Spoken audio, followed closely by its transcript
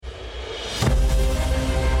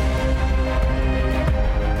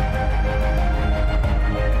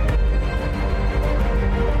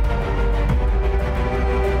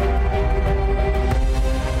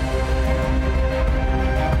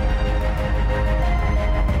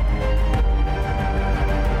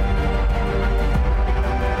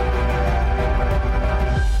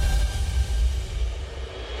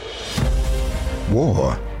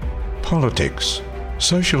war, politics,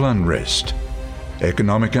 social unrest,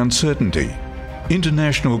 economic uncertainty,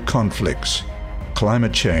 international conflicts,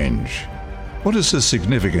 climate change. What is the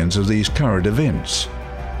significance of these current events?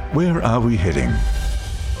 Where are we heading?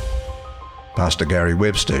 Pastor Gary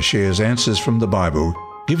Webster shares answers from the Bible,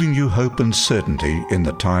 giving you hope and certainty in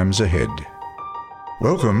the times ahead.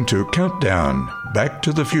 Welcome to Countdown Back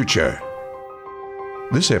to the Future.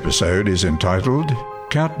 This episode is entitled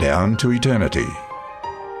Countdown to Eternity.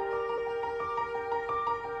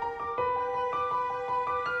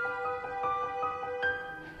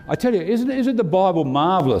 I tell you, isn't the Bible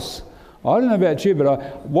marvellous? I don't know about you,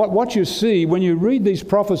 but what you see when you read these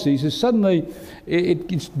prophecies is suddenly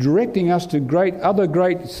it's directing us to other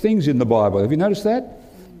great things in the Bible. Have you noticed that?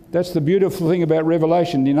 That's the beautiful thing about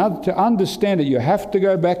Revelation. To understand it, you have to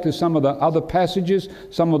go back to some of the other passages,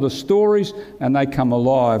 some of the stories, and they come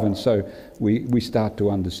alive, and so we start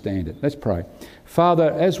to understand it. Let's pray.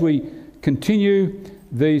 Father, as we continue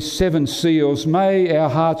these 7 seals, may our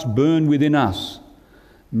hearts burn within us.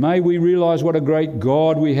 May we realise what a great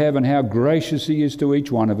God we have and how gracious He is to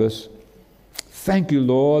each one of us. Thank you,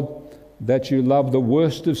 Lord, that you love the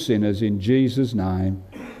worst of sinners. In Jesus' name,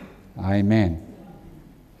 amen.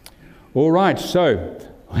 All right, so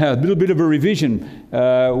a little bit of a revision.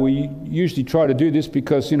 We usually try to do this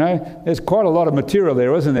because, there's quite a lot of material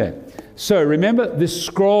there, isn't there? So remember this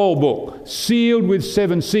scroll book, sealed with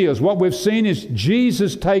 7 seals. What we've seen is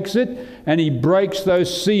Jesus takes it and He breaks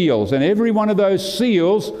those seals. And every one of those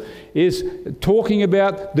seals is talking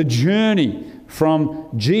about the journey from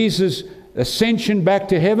Jesus' ascension back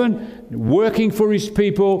to heaven, working for His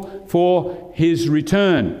people for His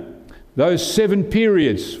return. Those 7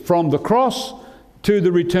 periods from the cross to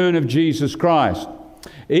the return of Jesus Christ.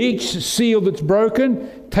 Each seal that's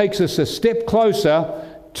broken takes us a step closer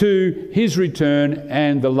to His return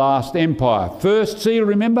and the last empire. First seal,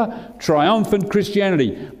 remember? Triumphant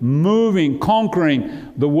Christianity, moving,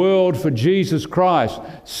 conquering the world for Jesus Christ.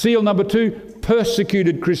 Seal number 2,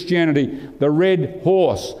 persecuted Christianity, the red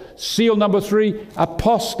horse. Seal number 3,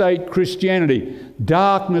 apostate Christianity,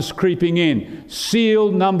 darkness creeping in.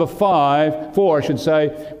 Seal number 4,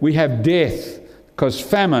 we have death, because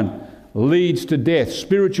famine leads to death,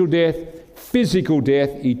 spiritual death, physical death,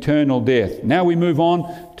 eternal death. Now we move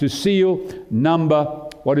on to seal number,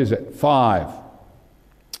 5.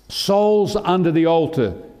 Souls under the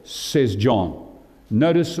altar, says John.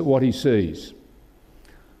 Notice what he sees.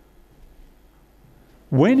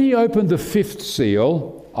 When he opened the 5th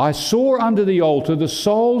seal, I saw under the altar the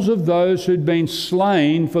souls of those who'd been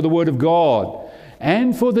slain for the word of God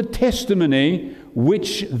and for the testimony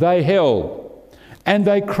which they held. And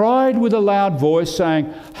they cried with a loud voice,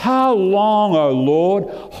 saying, How long, O Lord,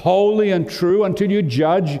 holy and true, until you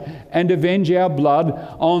judge and avenge our blood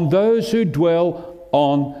on those who dwell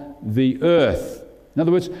on the earth? In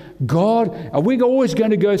other words, God, are we always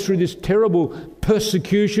going to go through this terrible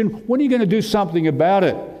persecution? When are you going to do something about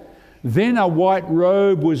it? Then a white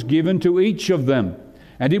robe was given to each of them,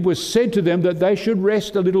 and it was said to them that they should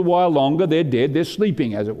rest a little while longer. They're dead, they're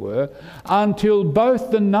sleeping, as it were, until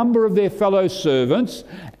both the number of their fellow servants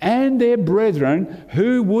and their brethren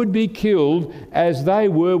who would be killed as they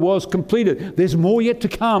were was completed. There's more yet to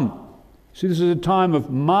come. See, this is a time of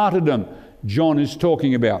martyrdom John is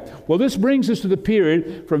talking about. Well, this brings us to the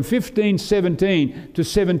period from 1517 to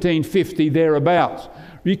 1750, thereabouts.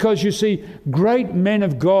 Because you see, great men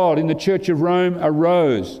of God in the Church of Rome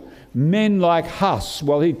arose. Men like Huss,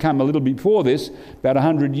 well, he'd come a little before this, about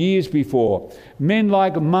 100 years before. Men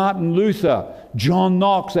like Martin Luther, John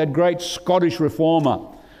Knox, that great Scottish reformer,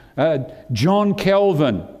 John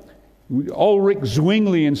Calvin, Ulrich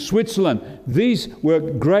Zwingli in Switzerland. These were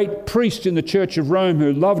great priests in the Church of Rome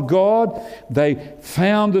who loved God. They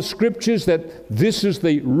found the Scriptures that this is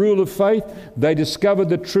the rule of faith. They discovered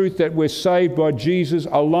the truth that we're saved by Jesus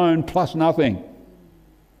alone plus nothing.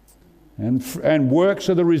 And works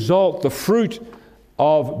are the result, the fruit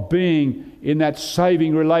of being in that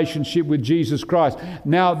saving relationship with Jesus Christ.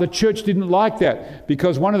 Now, the church didn't like that,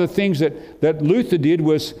 because one of the things that Luther did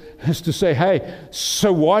was to say, hey,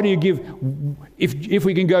 so why do you give, if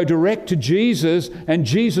we can go direct to Jesus and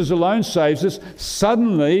Jesus alone saves us,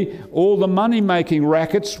 suddenly all the money-making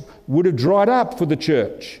rackets would have dried up for the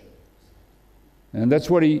church. And that's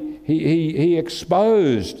what he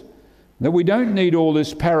exposed, that we don't need all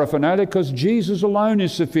this paraphernalia because Jesus alone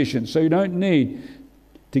is sufficient, so you don't need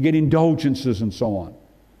to get indulgences and so on.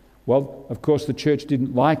 Well, of course, the church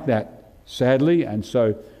didn't like that, sadly, and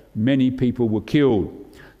so many people were killed.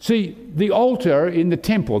 See, the altar in the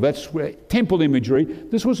temple, that's where, temple imagery,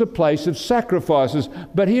 this was a place of sacrifices,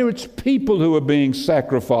 but here it's people who are being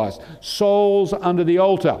sacrificed, souls under the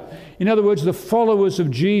altar. In other words, the followers of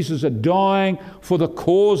Jesus are dying for the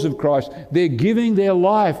cause of Christ. They're giving their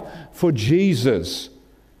life for Jesus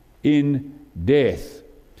in death.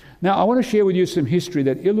 Now, I want to share with you some history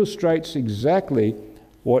that illustrates exactly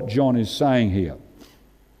what John is saying here.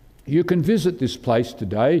 You can visit this place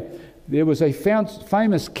today. There was a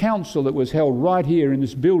famous council that was held right here in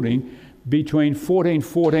this building between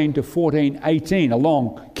 1414 to 1418. A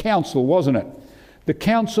long council, wasn't it? The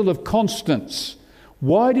Council of Constance.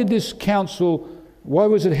 Why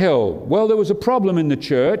was it held? Well, there was a problem in the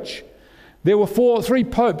church. There were three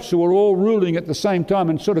popes who were all ruling at the same time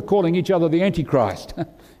and sort of calling each other the Antichrist.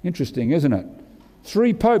 Interesting, isn't it?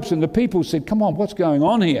 Three popes, and the people said, come on, what's going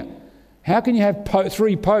on here? How can you have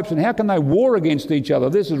three popes, and how can they war against each other?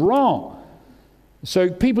 This is wrong.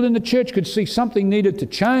 So people in the church could see something needed to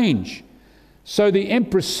change. So the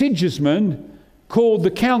Emperor Sigismund called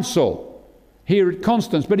the council here at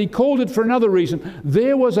Constance, but he called it for another reason.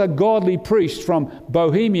 There was a godly priest from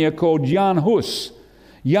Bohemia called Jan Hus.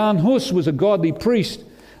 Jan Hus was a godly priest,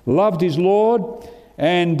 loved his Lord,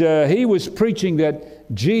 and he was preaching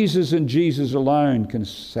that Jesus and Jesus alone can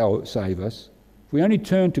save us. If we only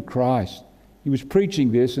turn to Christ. He was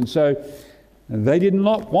preaching this, and so they did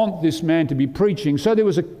not want this man to be preaching. So there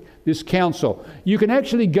was this council. You can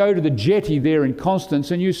actually go to the jetty there in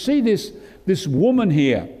Constance, and you see this woman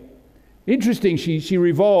here. Interesting, she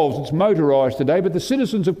revolves. It's motorised today, but the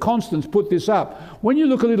citizens of Constance put this up. When you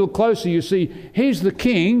look a little closer, you see here's the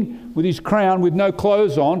king with his crown with no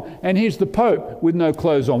clothes on, and here's the Pope with no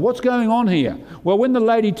clothes on. What's going on here? Well, when the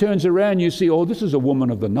lady turns around, you see, oh, this is a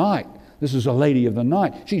woman of the night. This is a lady of the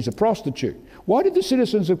night. She's a prostitute. Why did the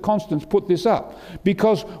citizens of Constance put this up?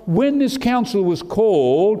 Because when this council was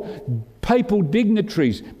called, papal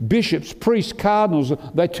dignitaries, bishops, priests, cardinals,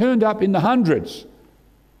 they turned up in the hundreds.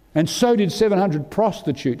 And so did 700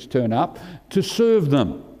 prostitutes turn up to serve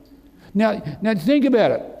them. Now think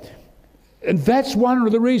about it. And that's one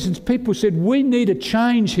of the reasons people said, we need a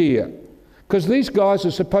change here. Because these guys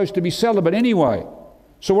are supposed to be celibate anyway.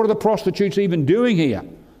 So what are the prostitutes even doing here?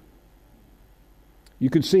 You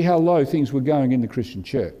can see how low things were going in the Christian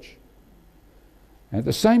church. And at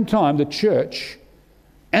the same time, the church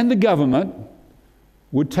and the government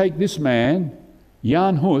would take this man,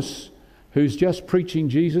 Jan Hus, who's just preaching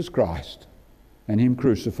Jesus Christ and him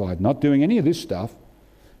crucified, not doing any of this stuff,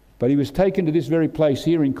 but he was taken to this very place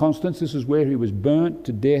here in Constance. This is where he was burnt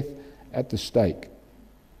to death at the stake,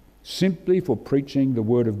 simply for preaching the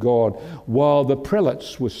word of God, while the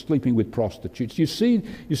prelates were sleeping with prostitutes. You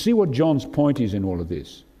see what John's point is in all of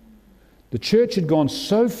this. The church had gone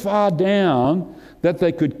so far down that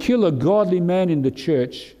they could kill a godly man in the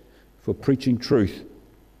church for preaching truth.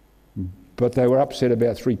 But they were upset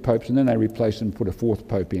about three popes, and then they replaced and put a fourth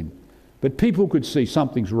pope in. But people could see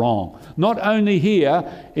something's wrong. Not only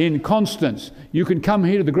here in Constance, you can come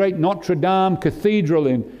here to the great Notre Dame Cathedral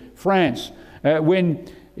in France. When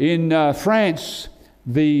in France,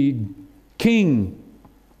 the king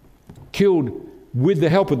killed, with the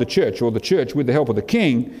help of the church, or the church with the help of the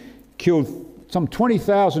king, killed some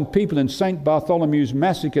 20,000 people in St. Bartholomew's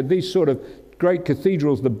Massacre. These sort of great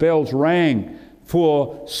cathedrals, the bells rang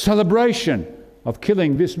for celebration of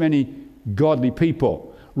killing this many godly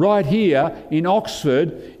people. Right here in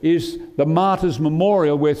Oxford is the Martyrs'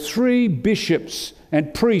 Memorial, where 3 bishops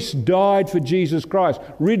and priests died for Jesus Christ,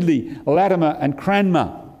 Ridley, Latimer and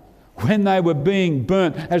Cranmer. When they were being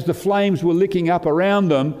burnt, as the flames were licking up around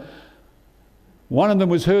them, one of them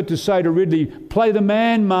was heard to say to Ridley, "Play the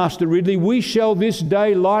man, Master Ridley. We shall this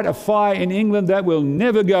day light a fire in England that will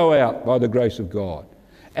never go out by the grace of God."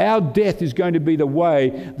 Our death is going to be the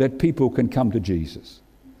way that people can come to Jesus.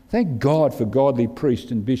 Thank God for godly priests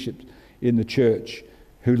and bishops in the church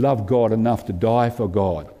who love God enough to die for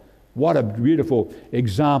God. What a beautiful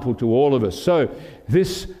example to all of us. So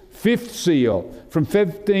this 5th seal, from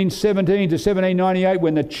 1517 to 1798,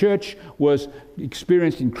 when the church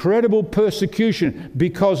experienced incredible persecution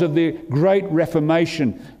because of the great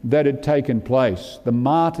Reformation that had taken place, the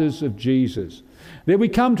martyrs of Jesus. Then we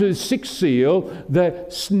come to the 6th seal,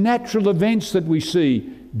 the natural events that we see.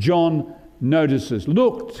 John notices.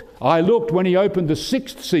 I looked when he opened the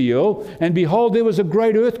 6th seal, and behold, there was a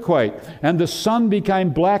great earthquake, and the sun became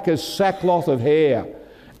black as sackcloth of hair,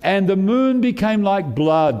 and the moon became like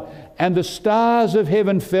blood, and the stars of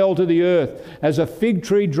heaven fell to the earth, as a fig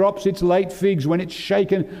tree drops its late figs when it's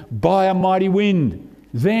shaken by a mighty wind.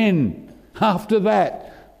 Then, after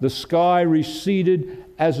that, the sky receded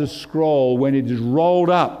as a scroll when it is rolled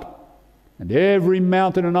up. And every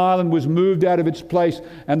mountain and island was moved out of its place,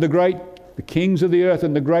 and the kings of the earth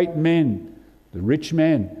and the great men, the rich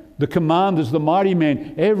men, the commanders, the mighty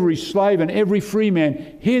men, every slave and every free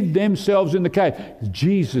man hid themselves in the cave.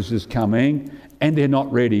 Jesus is coming, and they're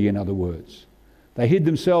not ready, in other words. They hid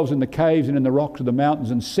themselves in the caves and in the rocks of the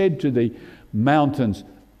mountains and said to the mountains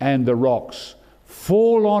and the rocks,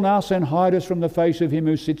 "Fall on us and hide us from the face of him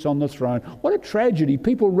who sits on the throne." What a tragedy.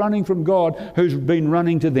 People running from God who's been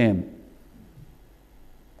running to them.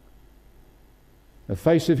 The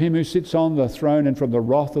face of him who sits on the throne and from the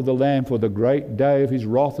wrath of the Lamb, for the great day of his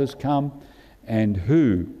wrath has come, and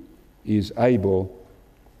who is able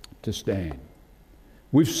to stand?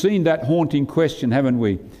 We've seen that haunting question, haven't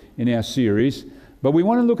we, in our series? But we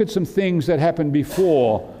want to look at some things that happened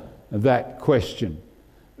before that question.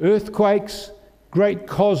 Earthquakes, great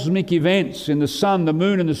cosmic events in the sun, the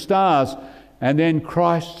moon and the stars, and then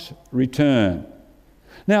Christ's return.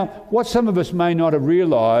 Now, what some of us may not have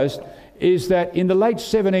realised is that in the late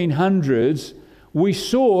 1700s, we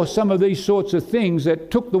saw some of these sorts of things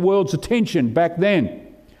that took the world's attention back then.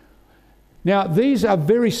 Now, these are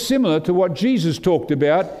very similar to what Jesus talked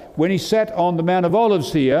about when he sat on the Mount of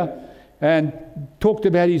Olives here and talked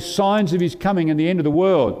about his signs of his coming and the end of the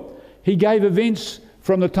world. He gave events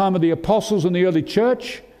from the time of the apostles and the early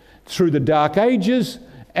church through the Dark Ages,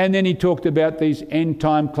 and then he talked about these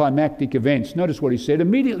end-time climactic events. Notice what he said.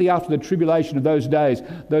 Immediately after the tribulation of those days,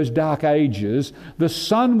 those dark ages, the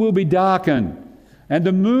sun will be darkened, and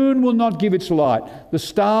the moon will not give its light. The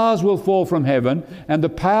stars will fall from heaven, and the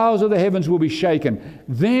powers of the heavens will be shaken.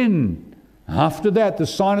 Then, after that, the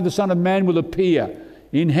sign of the Son of Man will appear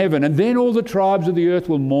in heaven, and then all the tribes of the earth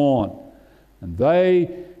will mourn. And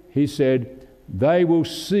he said, they will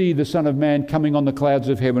see the Son of Man coming on the clouds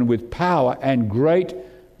of heaven with power and great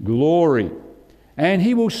glory. And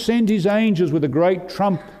he will send his angels with a great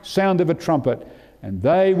sound of a trumpet, and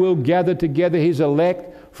they will gather together his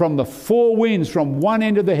elect from the four winds, from one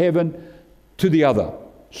end of the heaven to the other.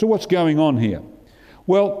 So what's going on here?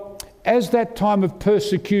 Well, as that time of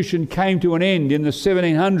persecution came to an end in the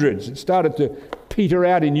 1700s, it started to peter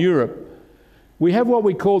out in Europe, we have what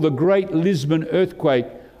we call the Great Lisbon Earthquake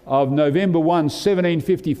of November 1,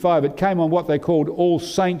 1755. It came on what they called All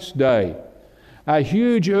Saints' Day. A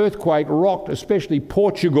huge earthquake rocked especially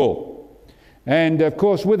Portugal. And of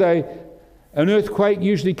course with an earthquake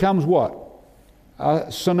usually comes what? A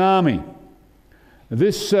tsunami.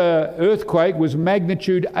 This earthquake was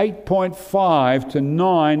magnitude 8.5 to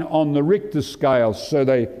 9 on the Richter scale, so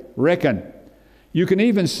they reckon. You can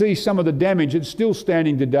even see some of the damage. It's still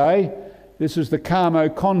standing today. This is the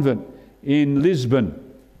Carmo convent in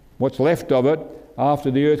Lisbon, what's left of it after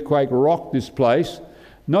the earthquake rocked this place.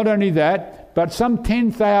 Not only that, but some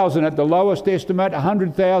 10,000 at the lowest estimate,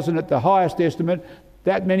 100,000 at the highest estimate,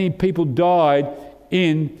 that many people died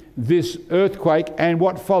in this earthquake and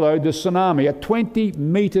what followed, the tsunami, a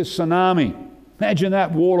 20-metre tsunami. Imagine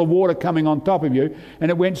that wall of water coming on top of you,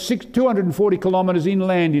 and it went 240 kilometres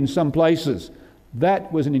inland in some places.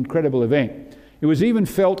 That was an incredible event. It was even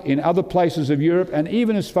felt in other places of Europe and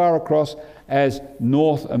even as far across as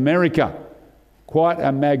North America. Quite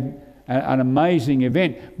an amazing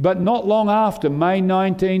event. But not long after, May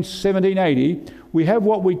 19, 1780, we have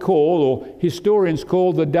what we call, or historians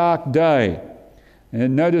call, the Dark Day.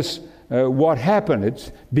 And notice what happened.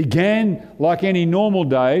 It began like any normal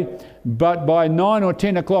day, but by 9 or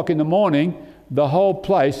 10 o'clock in the morning, the whole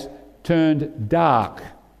place turned dark.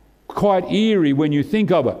 Quite eerie when you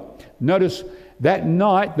think of it. Notice that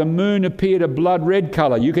night the moon appeared a blood red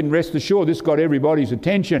colour. You can rest assured this got everybody's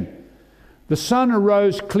attention. The sun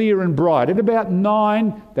arose clear and bright. At about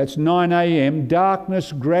 9, that's 9 a.m.,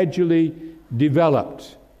 darkness gradually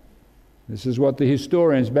developed. This is what the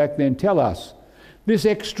historians back then tell us. This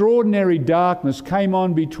extraordinary darkness came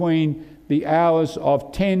on between the hours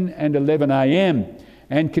of 10 and 11 a.m.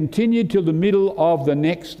 and continued till the middle of the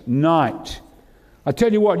next night. I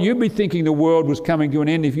tell you what, you'd be thinking the world was coming to an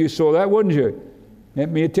end if you saw that, wouldn't you?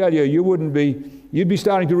 Let me tell you, you'd be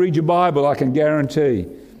starting to read your Bible, I can guarantee.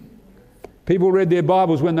 People read their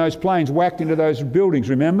Bibles when those planes whacked into those buildings,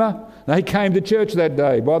 remember? They came to church that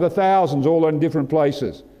day by the thousands, all in different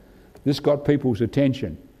places. This got people's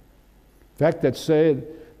attention. In fact, that said,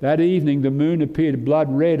 that evening the moon appeared blood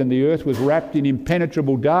red and the earth was wrapped in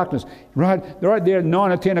impenetrable darkness. Right there at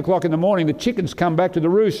 9 or 10 o'clock in the morning, the chickens come back to the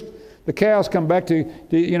roost. The cows come back to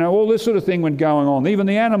all this sort of thing went going on. Even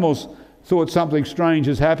the animals thought something strange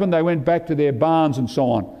has happened. They went back to their barns and so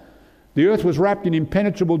on. The earth was wrapped in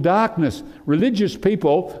impenetrable darkness. Religious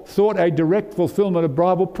people thought a direct fulfillment of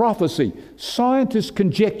Bible prophecy. Scientists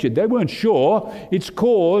conjectured, they weren't sure, it's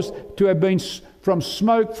caused to have been from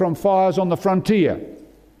smoke from fires on the frontier.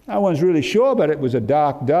 No one's really sure, but it was a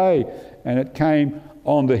dark day, and it came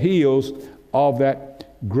on the heels of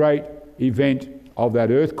that great event of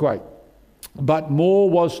that earthquake. But more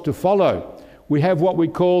was to follow. We have what we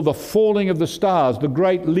call the falling of the stars, the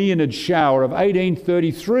great Leonid shower of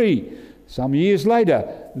 1833. Some years later,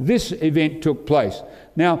 this event took place.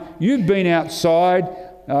 Now, you've been outside.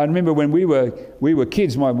 I remember when we were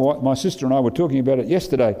kids, my sister and I were talking about it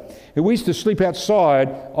yesterday. We used to sleep outside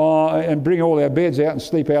and bring all our beds out and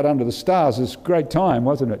sleep out under the stars. It's a great time,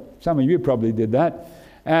 wasn't it? Some of you probably did that.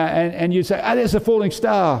 And you'd say, there's a falling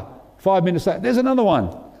star. 5 minutes later, there's another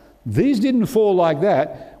one. These didn't fall like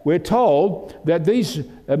that. We're told that these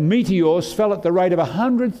meteors fell at the rate of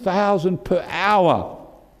 100,000 per hour.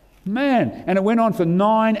 Man, and it went on for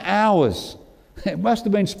 9 hours. It must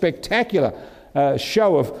have been spectacular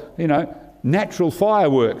show of, natural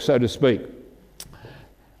fireworks, so to speak.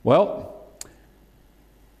 Well,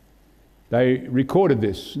 they recorded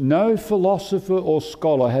this. No philosopher or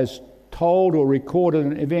scholar has told or recorded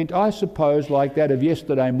an event, I suppose, like that of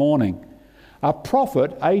yesterday morning. A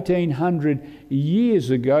prophet 1800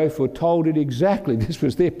 years ago foretold it exactly. This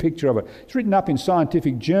was their picture of it. It's written up in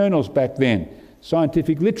scientific journals back then,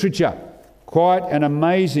 scientific literature. Quite an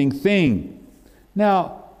amazing thing.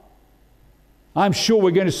 Now, I'm sure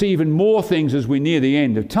we're going to see even more things as we near the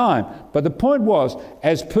end of time. But the point was,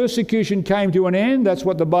 as persecution came to an end, that's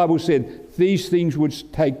what the Bible said, these things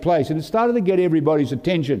would take place. And it started to get everybody's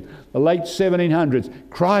attention. The late 1700s.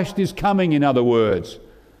 Christ is coming, in other words.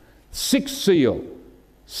 Sixth seal,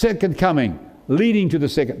 second coming, leading to the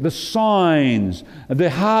second. The signs, the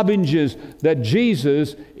harbingers that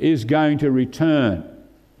Jesus is going to return.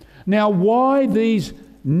 Now, why these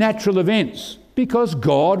natural events? Because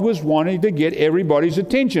God was wanting to get everybody's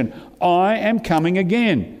attention. I am coming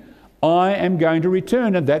again. I am going to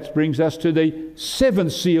return. And that brings us to the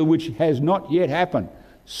seventh seal, which has not yet happened.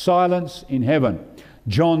 Silence in heaven.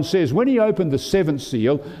 John says, when he opened the seventh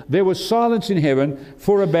seal, there was silence in heaven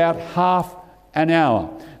for about half an hour.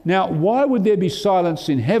 Now, why would there be silence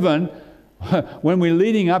in heaven when we're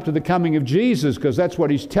leading up to the coming of Jesus? Because that's what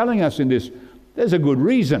he's telling us in this. There's a good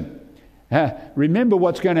reason. Remember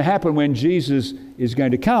what's going to happen when Jesus is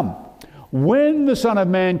going to come. When the Son of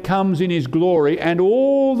Man comes in his glory and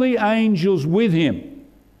all the angels with him,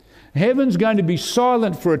 heaven's going to be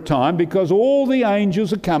silent for a time because all the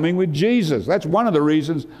angels are coming with Jesus. That's one of the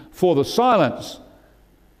reasons for the silence.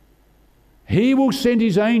 He will send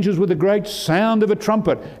his angels with a great sound of a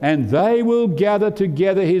trumpet, and they will gather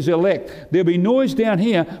together his elect. There'll be noise down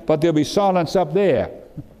here, but there'll be silence up there.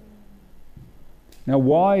 Now,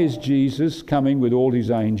 why is Jesus coming with all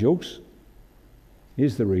his angels?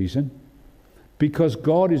 Here's the reason. Because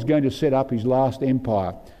God is going to set up his last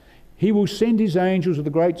empire. He will send his angels with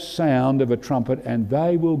a great sound of a trumpet, and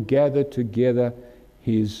they will gather together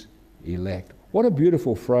his elect. What a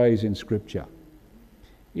beautiful phrase in Scripture.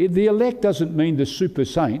 The elect doesn't mean the super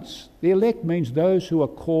saints. The elect means those who are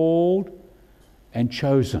called and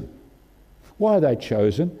chosen. Why are they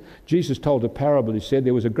chosen? Jesus told a parable. He said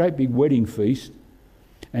there was a great big wedding feast,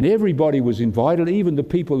 and everybody was invited, even the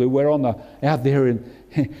people who were out there in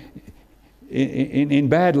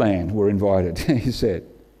Badland were invited, he said.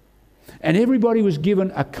 And everybody was given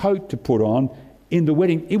a coat to put on in the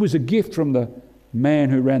wedding. It was a gift from the man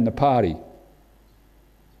who ran the party.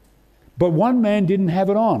 But one man didn't have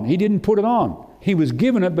it on. He didn't put it on. He was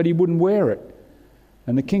given it, but he wouldn't wear it.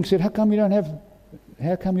 And the king said, how come you don't have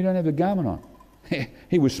the garment on?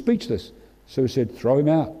 He was speechless. So he said, throw him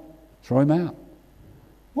out. Throw him out.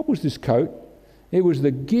 What was this coat? It was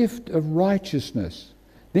the gift of righteousness.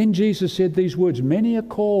 Then Jesus said these words, many are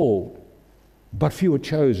called, but few are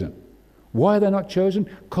chosen. Why are they not chosen?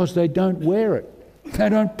 Because they don't wear it. They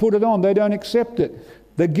don't put it on. They don't accept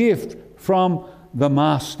it. The gift from the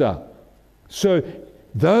Master. So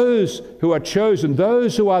those who are chosen,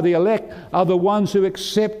 those who are the elect, are the ones who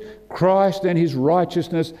accept Christ and his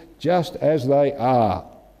righteousness just as they are.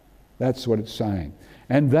 That's what it's saying.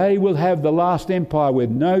 And they will have the last empire with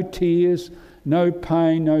no tears, no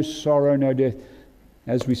pain, no sorrow, no death.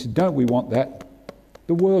 As we said, don't we want that?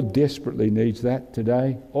 The world desperately needs that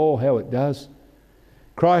today. Oh, how it does.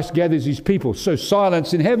 Christ gathers his people. So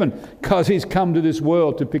silence in heaven because he's come to this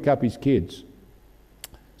world to pick up his kids.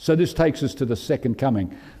 So this takes us to the second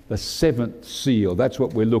coming, the seventh seal. That's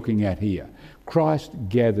what we're looking at here. Christ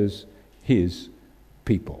gathers his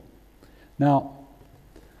people. Now,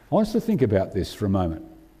 I want us to think about this for a moment.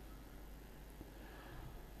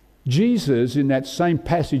 Jesus, in that same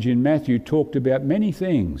passage in Matthew, talked about many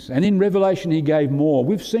things. And in Revelation, he gave more.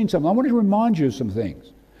 We've seen something. I want to remind you of some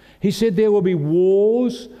things. He said there will be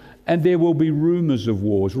wars and there will be rumours of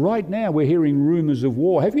wars. Right now, we're hearing rumours of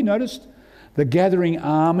war. Have you noticed the gathering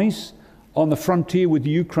armies on the frontier with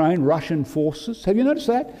Ukraine, Russian forces? Have you noticed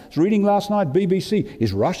that? I was reading last night, BBC.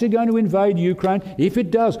 Is Russia going to invade Ukraine? If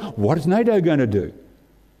it does, what is NATO going to do?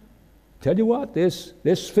 Tell you what,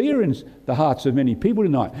 there's fear in the hearts of many people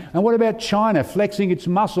tonight. And what about China flexing its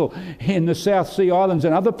muscle in the South Sea Islands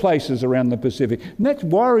and other places around the Pacific? And that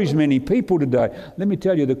worries many people today. Let me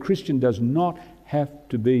tell you, the Christian does not have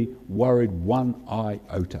to be worried one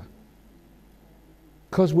iota.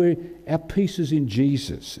 Because our peace is in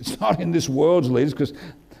Jesus. It's not in this world's leaders, because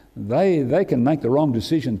they can make the wrong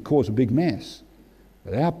decision, cause a big mess.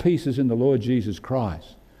 But our peace is in the Lord Jesus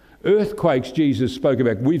Christ. Earthquakes Jesus spoke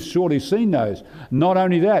about. We've surely seen those. Not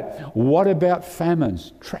only that, what about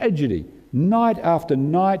famines? Tragedy. Night after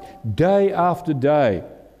night, day after day.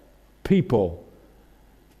 People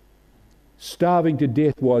starving to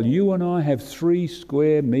death while you and I have 3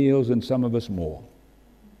 square meals and some of us more.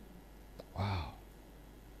 Wow.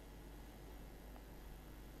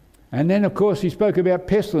 And then, of course, he spoke about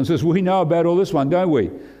pestilences. We know about all this one, don't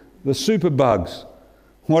we? The superbugs.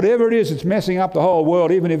 Whatever it is, it's messing up the whole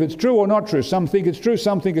world, even if it's true or not true. Some think it's true,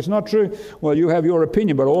 some think it's not true. Well, you have your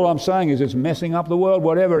opinion, but all I'm saying is it's messing up the world,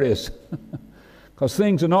 whatever it is. Because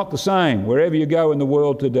things are not the same wherever you go in the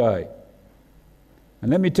world today. And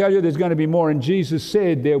let me tell you, there's going to be more. And Jesus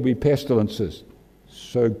said there'll be pestilences.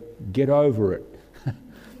 So get over it.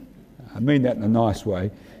 I mean that in a nice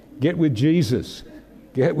way. Get with Jesus.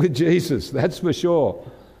 Get with Jesus, that's for sure.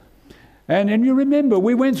 And you remember,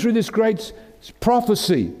 we went through this great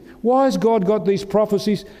prophecy. Why has God got these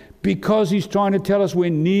prophecies? Because he's trying to tell us we're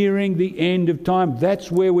nearing the end of time.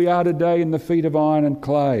 That's where we are today, in the feet of iron and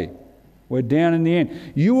clay. We're down in the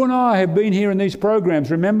end. You and I have been here in these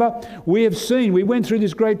programs, remember? We went through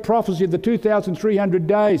this great prophecy of the 2,300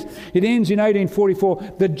 days. It ends in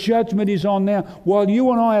 1844. The judgment is on now. While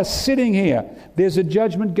you and I are sitting here, there's a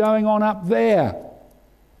judgment going on up there.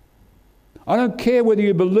 I don't care whether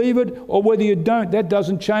you believe it or whether you don't. That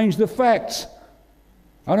doesn't change the facts.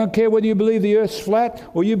 I don't care whether you believe the earth's flat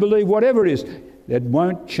or you believe whatever it is. That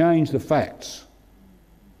won't change the facts.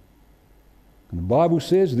 And the Bible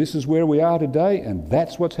says this is where we are today, and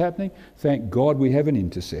that's what's happening. Thank God we have an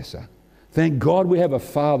intercessor. Thank God we have a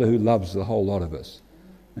Father who loves the whole lot of us.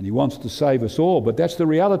 And he wants to save us all, but that's the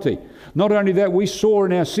reality. Not only that, we saw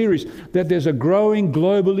in our series that there's a growing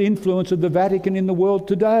global influence of the Vatican in the world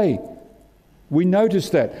today. We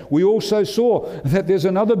noticed that. We also saw that there's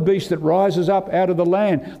another beast that rises up out of the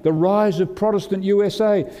land, the rise of Protestant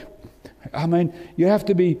USA. I mean, you have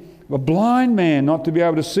to be a blind man not to be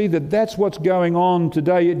able to see that that's what's going on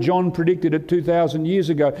today. John predicted it 2,000 years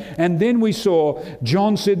ago. And then we saw,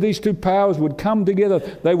 John said these two powers would come together.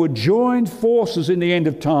 They would join forces in the end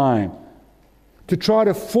of time to try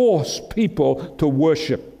to force people to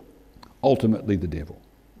worship, ultimately, the devil.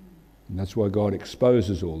 And that's why God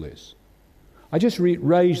exposes all this. I just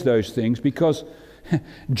raise those things because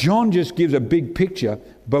John just gives a big picture,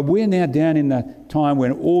 but we're now down in the time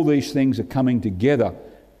when all these things are coming together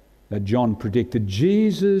that John predicted.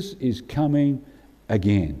 Jesus is coming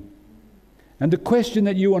again. And the question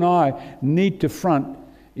that you and I need to front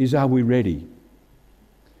is, are we ready?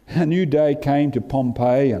 A new day came to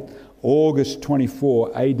Pompeii on August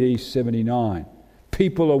 24, AD 79.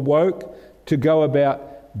 People awoke to go about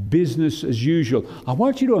business as usual. I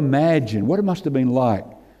want you to imagine what it must have been like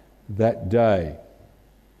that day.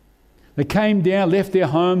 They came down, left their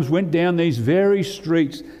homes, went down these very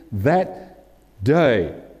streets that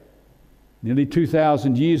day. Nearly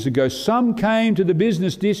 2,000 years ago, some came to the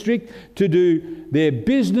business district to do their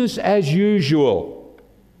business as usual.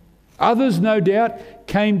 Others, no doubt,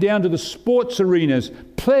 came down to the sports arenas,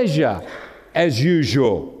 pleasure as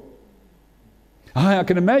usual. I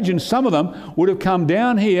can imagine some of them would have come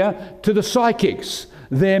down here to the psychics,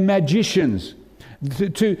 their magicians,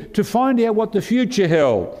 to find out what the future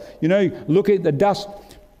held. You know, look at the dust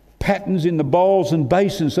patterns in the bowls and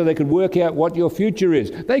basins so they could work out what your future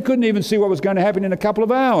is. They couldn't even see what was going to happen in a couple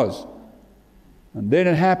of hours. And then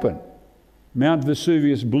it happened. Mount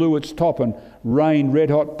Vesuvius blew its top and rained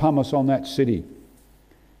red-hot pumice on that city.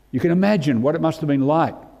 You can imagine what it must have been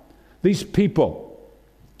like. These people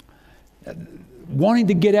wanting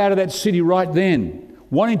to get out of that city right then,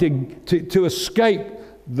 wanting to escape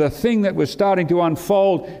the thing that was starting to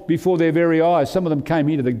unfold before their very eyes. Some of them came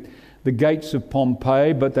here to the gates of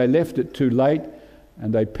Pompeii, but they left it too late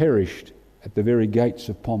and they perished at the very gates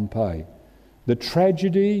of Pompeii. The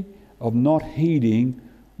tragedy of not heeding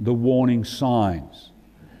the warning signs.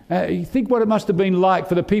 You think what it must have been like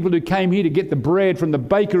for the people who came here to get the bread from the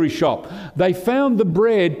bakery shop. They found the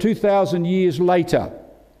bread 2,000 years later.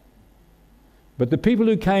 But the people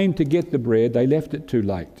who came to get the bread, they left it too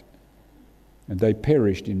late. And they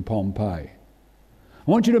perished in Pompeii. I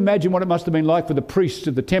want you to imagine what it must have been like for the priests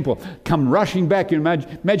of the temple. Come rushing back. You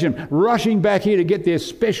imagine them rushing back here to get their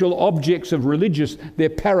special objects of religious, their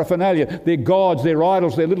paraphernalia, their gods, their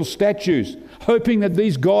idols, their little statues, hoping that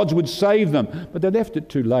these gods would save them. But they left it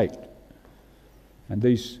too late. And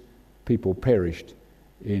these people perished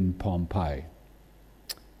in Pompeii.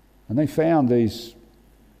 And they found these,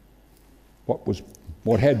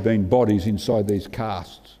 what had been bodies inside these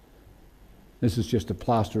casts. This is just a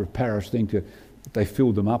plaster of Paris thing that they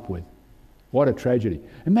filled them up with. What a tragedy.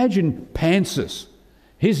 Imagine Pansus.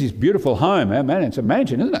 Here's his beautiful home. Man, it's a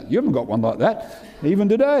mansion, isn't it? You haven't got one like that, even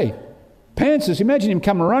today. Pansus, imagine him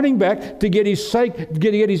come running back to get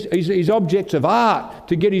his objects of art,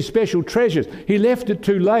 to get his special treasures. He left it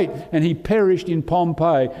too late and he perished in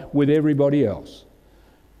Pompeii with everybody else.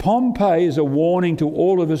 Pompeii is a warning to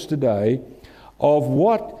all of us today of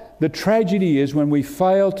what the tragedy is when we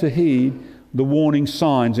fail to heed the warning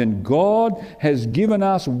signs. And God has given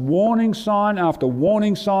us warning sign after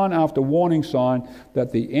warning sign after warning sign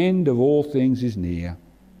that the end of all things is near,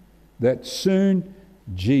 that soon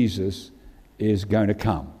Jesus is going to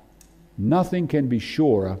come. Nothing can be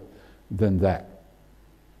surer than that.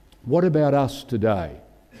 What about us today?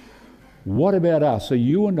 What about us? Are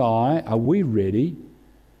you and I, are we ready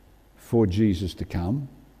for Jesus to come?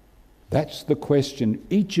 That's the question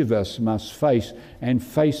each of us must face, and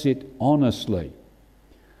face it honestly.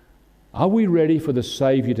 Are we ready for the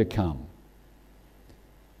Saviour to come?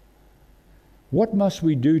 What must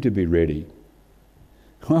we do to be ready?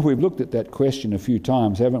 Well, we've looked at that question a few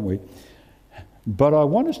times, haven't we? But I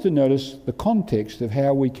want us to notice the context of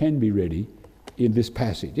how we can be ready in this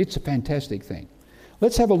passage. It's a fantastic thing.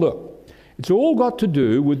 Let's have a look. It's all got to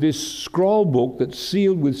do with this scroll book that's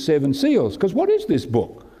sealed with 7 seals. Because what is this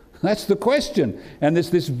book? That's the question. And it's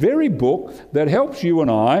this very book that helps you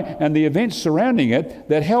and I, and the events surrounding it,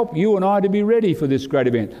 that help you and I to be ready for this great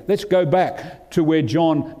event. Let's go back to where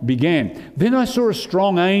John began. Then I saw a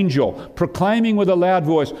strong angel proclaiming with a loud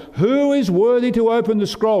voice, "Who is worthy to open the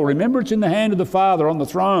scroll?" Remember, it's in the hand of the Father on the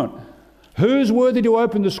throne. Who's worthy to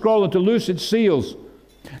open the scroll and to loose its seals?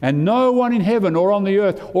 And no one in heaven or on the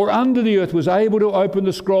earth or under the earth was able to open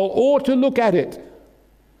the scroll or to look at it.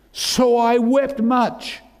 So I wept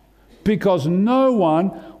much, because no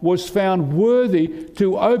one was found worthy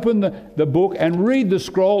to open the book and read the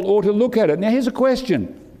scroll or to look at it. Now here's a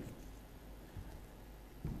question.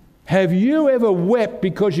 Have you ever wept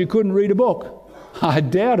because you couldn't read a book? I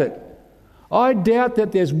doubt it. I doubt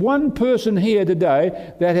that there's one person here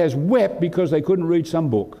today that has wept because they couldn't read some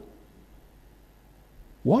book.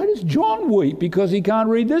 Why does John weep because he can't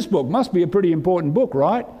read this book? Must be a pretty important book,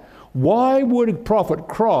 right? Why would a prophet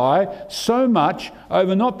cry so much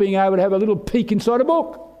over not being able to have a little peek inside a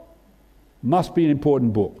book? Must be an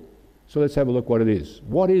important book. So let's have a look what it is.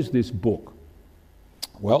 What is this book?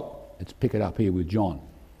 Well, let's pick it up here with John.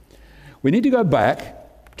 We need to go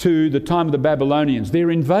back to the time of the Babylonians.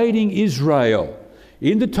 They're invading Israel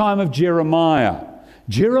in the time of Jeremiah.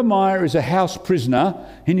 Jeremiah is a house prisoner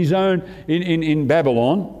in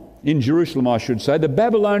Babylon. In Jerusalem, I should say. The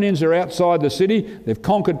Babylonians are outside the city. They've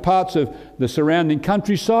conquered parts of the surrounding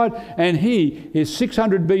countryside. And he is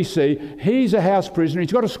 600 BC. He's a house prisoner.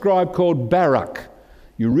 He's got a scribe called Baruch.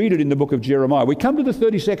 You read it in the book of Jeremiah. We come to the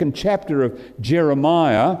 32nd chapter of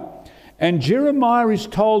Jeremiah. And Jeremiah is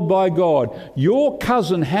told by God, your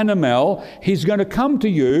cousin Hanamel, he's going to come to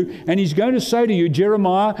you and he's going to say to you,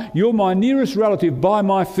 Jeremiah, you're my nearest relative, buy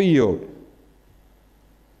my field.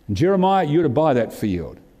 And Jeremiah, you're to buy that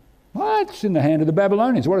field. Well, it's in the hand of the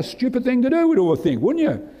Babylonians. What a stupid thing to do, we'd all think, wouldn't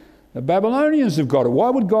you? The Babylonians have got it. Why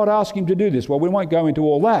would God ask him to do this? Well, we won't go into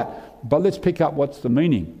all that, but let's pick up what's the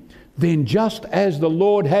meaning. Then just as the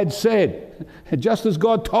Lord had said, just as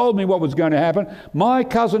God told me what was going to happen, my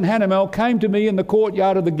cousin Hanamel came to me in the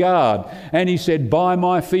courtyard of the guard, and he said, buy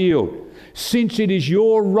my field, since it is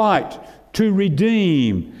your right to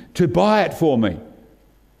redeem, to buy it for me.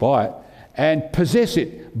 Buy it. And possess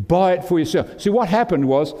it, buy it for yourself. See, what happened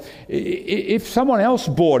was, if someone else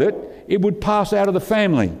bought it, it would pass out of the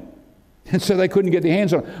family. And so they couldn't get their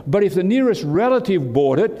hands on it. But if the nearest relative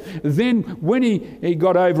bought it, then when he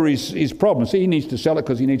got over his problem, see, he needs to sell it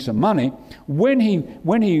because he needs some money. When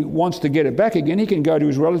he wants to get it back again, he can go to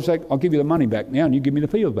his relative and say, I'll give you the money back now and you give me the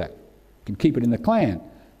field back. You can keep it in the clan,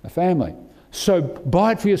 the family. So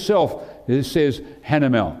buy it for yourself, it says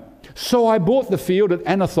Hanamel. So I bought the field at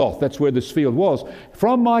Anathoth, that's where this field was,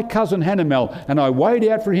 from my cousin Hanamel, and I weighed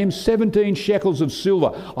out for him 17 shekels of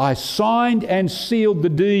silver. I signed and sealed the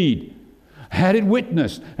deed, had it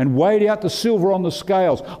witnessed, and weighed out the silver on the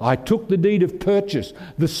scales. I took the deed of purchase,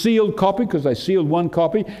 the sealed copy, because they sealed one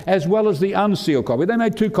copy, as well as the unsealed copy. They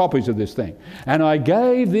made 2 copies of this thing. And I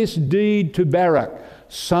gave this deed to Barak,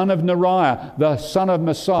 son of Neriah, the son of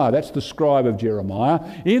Messiah, that's the scribe of Jeremiah,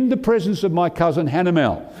 in the presence of my cousin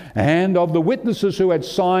Hanamel, and of the witnesses who had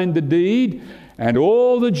signed the deed, and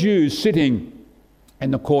all the Jews sitting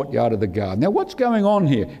in the courtyard of the garden. Now, what's going on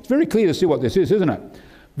here? It's very clear to see what this is, isn't it?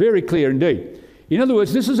 Very clear indeed. In other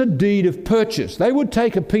words, this is a deed of purchase. They would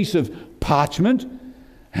take a piece of parchment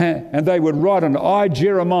and they would write on it, I,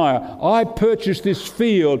 Jeremiah, I purchased this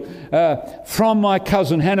field from my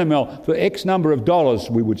cousin Hanamel for X number of dollars,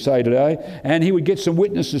 we would say today, and he would get some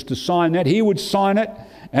witnesses to sign that. He would sign it,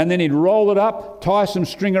 and then he'd roll it up, tie some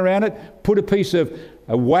string around it, put a piece of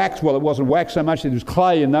wax, well, it wasn't wax so much, it was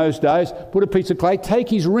clay in those days, put a piece of clay, take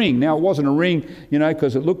his ring. Now, it wasn't a ring,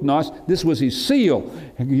 because it looked nice. This was his seal.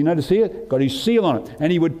 You notice here? Got his seal on it. And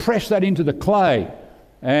he would press that into the clay.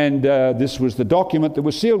 And this was the document that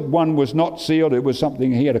was sealed. One was not sealed. It was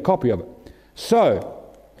something, he had a copy of it. So,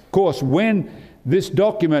 of course, when this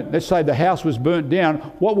document, let's say the house was burnt down,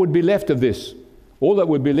 what would be left of this? All that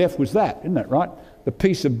would be left was that, isn't that right? The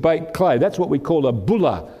piece of baked clay. That's what we call a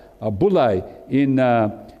bulla in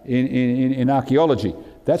archaeology.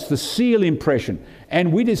 That's the seal impression.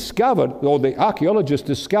 And we discovered, or the archaeologists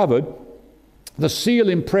discovered, the seal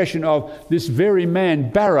impression of this very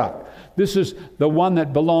man, Barak. This is the one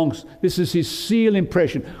that belongs, this is his seal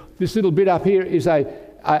impression. This little bit up here is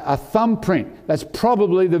a thumbprint. That's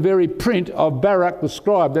probably the very print of Barak the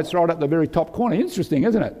scribe. That's right at the very top corner. Interesting,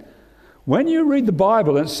 isn't it? When you read the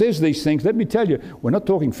Bible and it says these things, let me tell you, we're not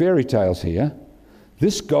talking fairy tales here.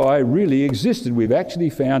 This guy really existed. We've actually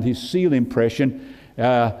found his seal impression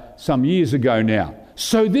some years ago now.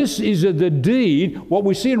 So this is the deed, what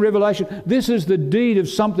we see in Revelation, this is the deed of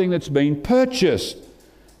something that's been purchased.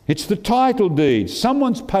 It's the title deed.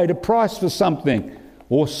 Someone's paid a price for something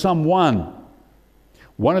or someone.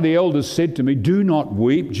 One of the elders said to me, do not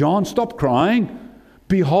weep. John, stop crying.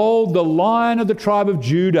 Behold, the Lion of the tribe of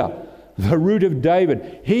Judah, the root of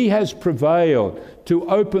David. He has prevailed to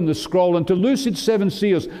open the scroll and to loose its 7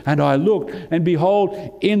 seals. And I looked, and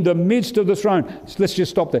behold, in the midst of the throne. Let's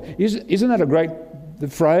just stop there. Isn't that a great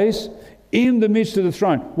phrase? In the midst of the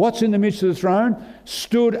throne. What's in the midst of the throne?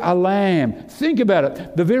 Stood a lamb. Think about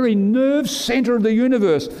it. The very nerve center of the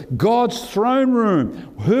universe. God's throne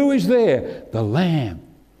room. Who is there? The Lamb.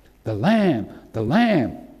 The Lamb. The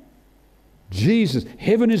Lamb. Jesus.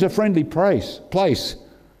 Heaven is a friendly place. There's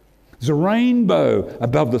a rainbow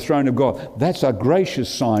above the throne of God. That's a gracious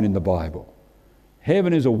sign in the Bible.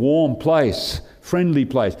 Heaven is a warm place, friendly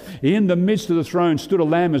place. In the midst of the throne stood a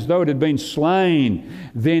lamb as though it had been slain.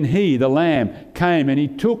 Then he, the lamb, came and he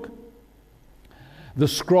took the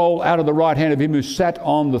scroll out of the right hand of him who sat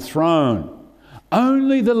on the throne.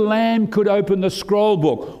 Only the lamb could open the scroll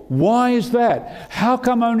book. Why is that? How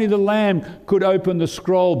come only the lamb could open the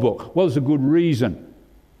scroll book? Well, there's a good reason.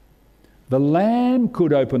 The lamb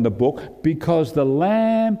could open the book because the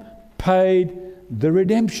lamb paid the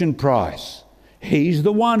redemption price. He's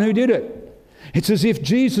the one who did it. It's as if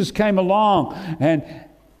Jesus came along and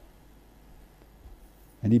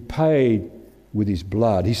he paid with his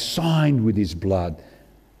blood. He signed with his blood.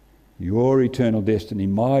 Your eternal destiny,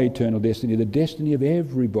 my eternal destiny, the destiny of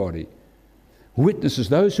everybody. Witnesses,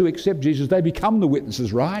 those who accept Jesus, they become the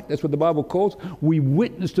witnesses, right? That's what the Bible calls. We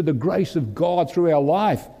witness to the grace of God through our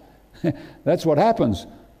life. That's what happens.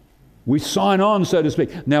 We sign on, so to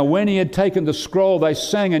speak. Now, when he had taken the scroll, they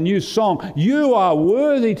sang a new song. You are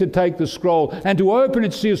worthy to take the scroll and to open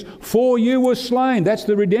its seals, for you were slain. That's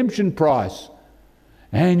the redemption price.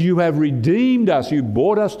 And you have redeemed us. You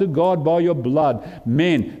bought us to God by your blood.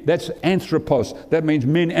 Men, that's anthropos. That means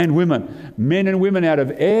men and women. Men and women out of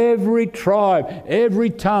every tribe, every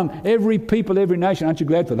tongue, every people, every nation. Aren't you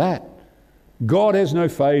glad for that? God has no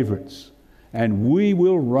favourites. And we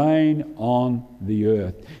will reign on the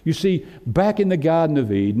earth. You see, back in the Garden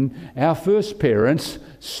of Eden, our first parents,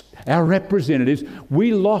 our representatives,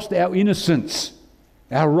 we lost our innocence,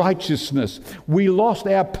 our righteousness. We lost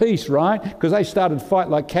our peace, right? Because they started to fight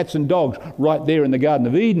like cats and dogs right there in the Garden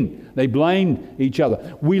of Eden. They blamed each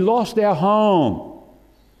other. We lost our home.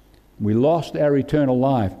 We lost our eternal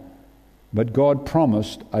life. But God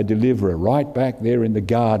promised a deliverer right back there in the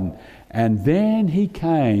garden. And then he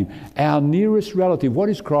came, our nearest relative. What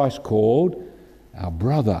is Christ called? Our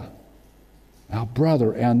brother. Our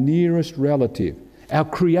brother, our nearest relative. Our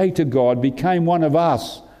Creator God became one of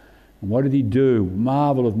us. And what did he do?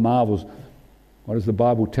 Marvel of marvels. What does the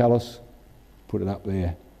Bible tell us? Put it up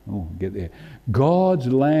there. Oh, get there. God's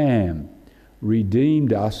Lamb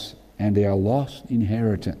redeemed us and our lost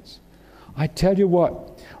inheritance. I tell you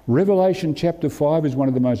what, Revelation chapter 5 is one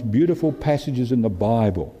of the most beautiful passages in the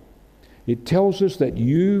Bible. It tells us that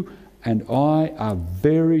you and I are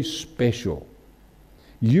very special.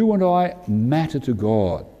 You and I matter to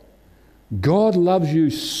God. God loves you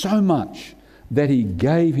so much that he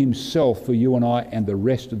gave himself for you and I and the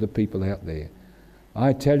rest of the people out there.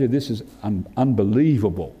 I tell you, this is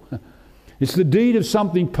unbelievable. It's the deed of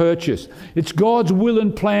something purchased. It's God's will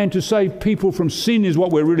and plan to save people from sin is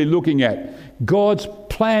what we're really looking at. God's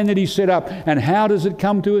plan that he set up. And how does it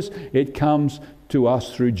come to us? It comes to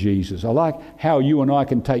us through Jesus. I like how you and I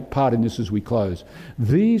can take part in this as we close.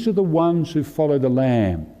 These are the ones who follow the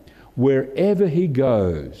Lamb. Wherever he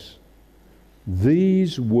goes,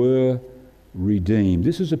 these were redeemed.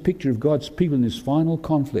 This is a picture of God's people in this final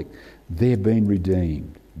conflict. They've been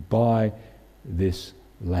redeemed by this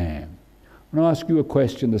Lamb. I want to ask you a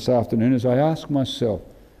question this afternoon as I ask myself,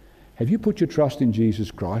 have you put your trust in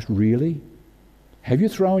Jesus Christ, really? Have you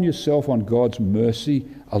thrown yourself on God's mercy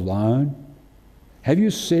alone? Have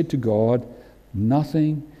you said to God,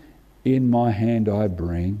 nothing in my hand I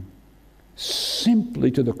bring,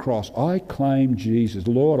 simply to the cross. I claim Jesus.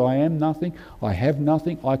 Lord, I am nothing, I have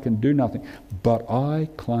nothing, I can do nothing, but I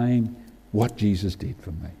claim what Jesus did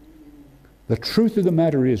for me. The truth of the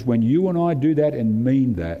matter is, when you and I do that and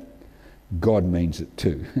mean that, God means it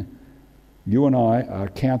too. You and I are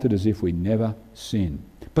counted as if we never sinned.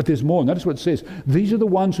 But there's more. Notice what it says. These are the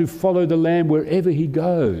ones who follow the Lamb wherever he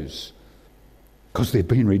goes. Because they've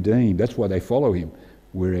been redeemed. That's why they follow him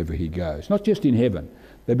wherever he goes. Not just in heaven.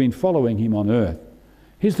 They've been following him on earth.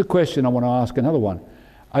 Here's the question I want to ask, another one.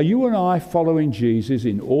 Are you and I following Jesus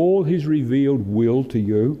in all his revealed will to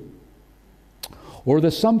you? Or are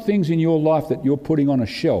there some things in your life that you're putting on a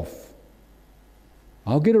shelf?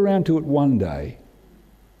 I'll get around to it one day,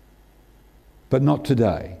 but not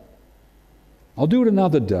today. I'll do it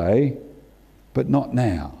another day, but not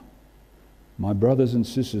now. My brothers and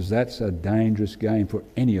sisters, that's a dangerous game for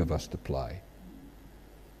any of us to play.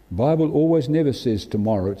 The Bible always never says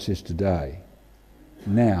tomorrow, it says today.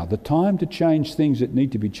 Now, the time to change things that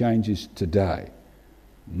need to be changed is today.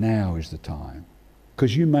 Now is the time.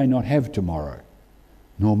 Because you may not have tomorrow,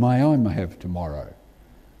 nor may I have tomorrow.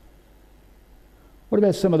 What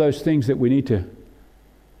about some of those things that we need to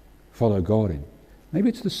follow God in? Maybe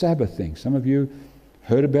it's the Sabbath thing. Some of you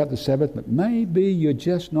heard about the Sabbath, but maybe you're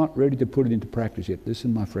just not ready to put it into practice yet.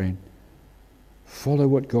 Listen, my friend, follow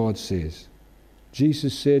what God says.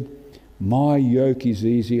 Jesus said, my yoke is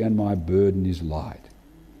easy and my burden is light.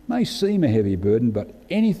 It may seem a heavy burden, but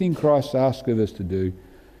anything Christ asks of us to do,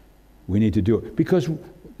 we need to do it. Because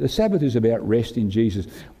the Sabbath is about rest in Jesus.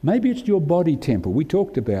 Maybe it's your body temple. We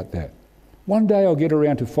talked about that. One day I'll get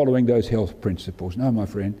around to following those health principles. No, my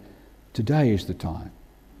friend, today is the time.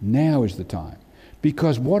 Now is the time.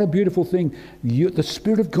 Because what a beautiful thing. The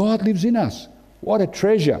Spirit of God lives in us. What a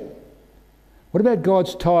treasure. What about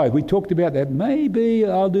God's tithe? We talked about that. Maybe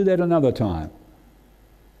I'll do that another time.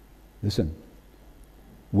 Listen,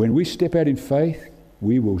 when we step out in faith,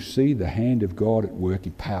 we will see the hand of God at work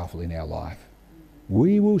powerful in our life.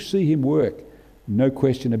 We will see him work. No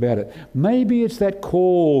question about it. Maybe it's that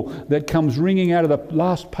call that comes ringing out of the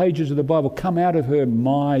last pages of the Bible. Come out of her,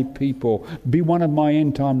 my people. Be one of my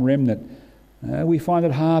end-time remnant. We find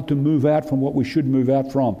it hard to move out from what we should move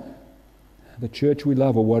out from. The church we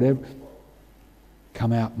love or whatever.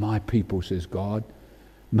 Come out, my people, says God.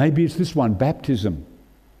 Maybe it's this one, baptism.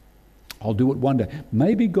 I'll do it one day.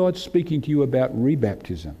 Maybe God's speaking to you about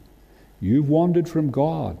rebaptism. You've wandered from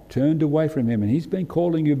God, turned away from him, and he's been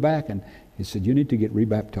calling you back, and he said, you need to get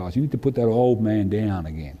rebaptized. You need to put that old man down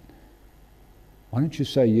again. Why don't you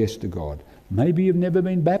say yes to God? Maybe you've never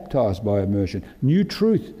been baptized by immersion. New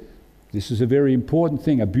truth. This is a very important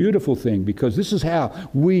thing, a beautiful thing, because this is how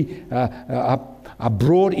we are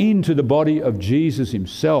brought into the body of Jesus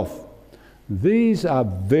himself. These are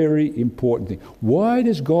very important things. Why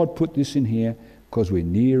does God put this in here? Because we're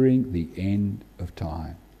nearing the end of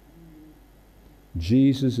time.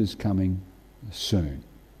 Jesus is coming soon.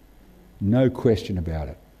 No question about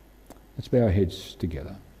it. Let's bow our heads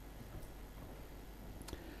together.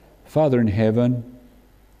 Father in heaven,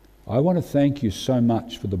 I want to thank you so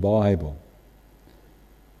much for the Bible,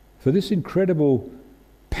 for this incredible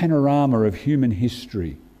panorama of human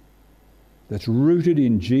history that's rooted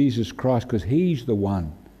in Jesus Christ, because he's the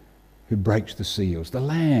one who breaks the seals, the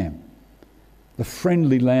Lamb, the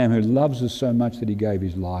friendly Lamb who loves us so much that he gave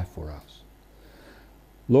his life for us.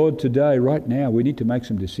 Lord, today, right now, we need to make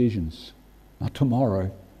some decisions. Not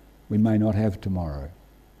tomorrow. We may not have tomorrow.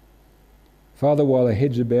 Father, while our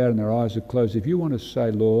heads are bowed and our eyes are closed, if you want to say,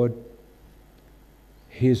 Lord,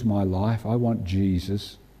 here's my life. I want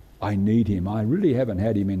Jesus. I need him. I really haven't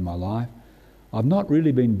had him in my life. I've not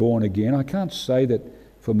really been born again. I can't say that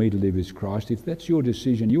for me to live is Christ. If that's your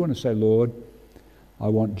decision, you want to say, Lord, I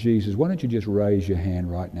want Jesus. Why don't you just raise your hand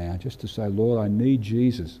right now just to say, Lord, I need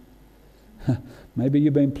Jesus. Maybe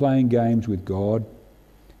you've been playing games with God,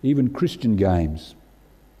 even Christian games.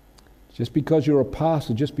 Just because you're a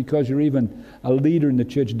pastor, just because you're even a leader in the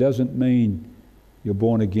church doesn't mean you're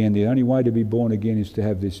born again. The only way to be born again is to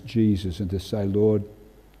have this Jesus and to say, Lord,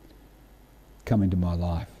 come into my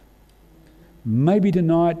life. Maybe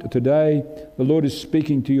tonight or today the Lord is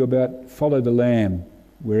speaking to you about follow the Lamb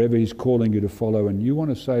wherever he's calling you to follow, and you want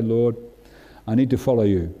to say, Lord, I need to follow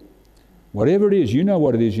you. Whatever it is, you know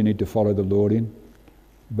what it is you need to follow the Lord in.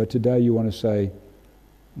 But today you want to say,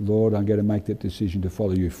 Lord, I'm going to make that decision to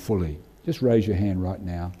follow you fully. Just raise your hand right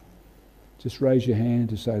now. Just raise your hand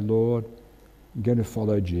to say, Lord, I'm going to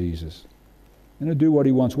follow Jesus. I'm going to do what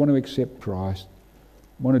he wants. I want to accept Christ.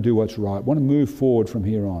 I want to do what's right. I want to move forward from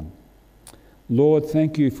here on. Lord,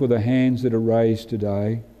 thank you for the hands that are raised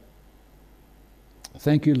today.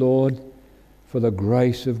 Thank you, Lord, for the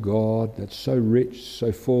grace of God that's so rich,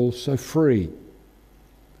 so full, so free.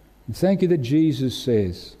 And thank you that Jesus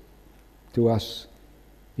says to us,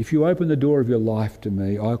 if you open the door of your life to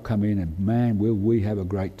me, I'll come in and man, will we have a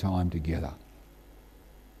great time together.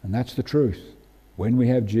 And that's the truth. When we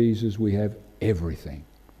have Jesus, we have everything.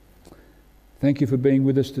 Thank you for being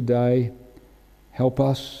with us today. Help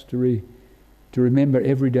us to remember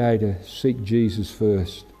every day to seek Jesus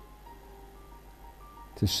first.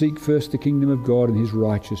 To seek first the kingdom of God and his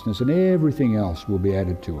righteousness, and everything else will be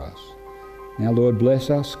added to us. Now, Lord,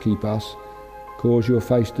 bless us, keep us, cause your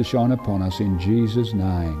face to shine upon us in Jesus'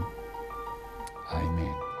 name.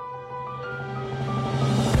 Amen.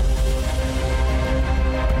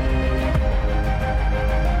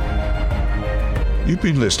 You've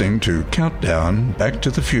been listening to Countdown Back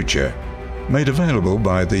to the Future, made available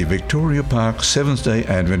by the Victoria Park Seventh-day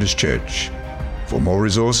Adventist Church. For more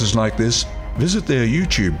resources like this, visit their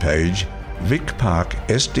YouTube page, Vic Park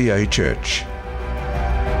SDA Church.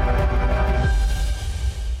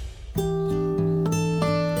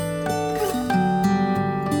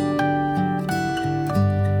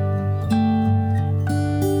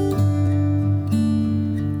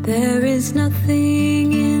 There is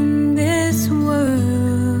nothing in this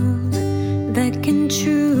world that can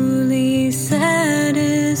truly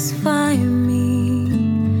satisfy me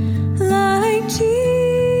like Jesus'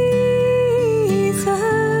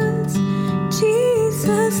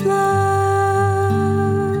 love.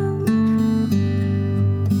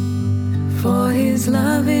 For his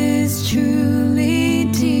love is truly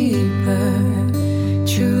deeper,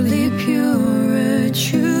 truly purer,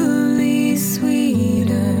 truly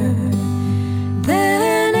sweeter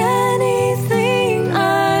than anything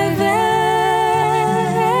I've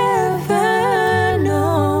ever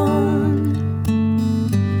known.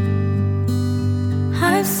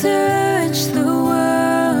 I've searched the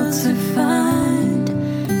world to find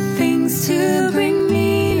things to bring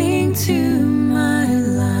meaning to my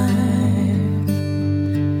life,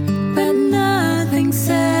 but nothing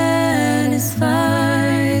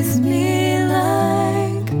satisfies me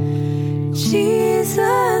like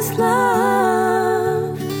Jesus'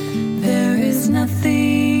 love. There is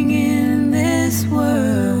nothing in this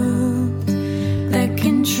world that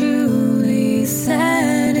can truly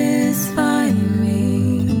satisfy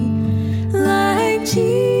me like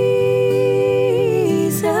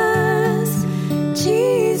Jesus'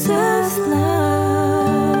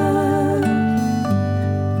 love.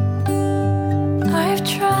 I've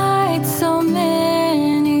tried so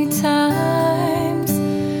many times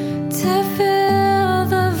to fill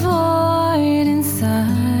the void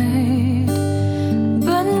inside,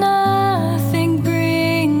 but nothing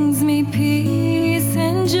brings me peace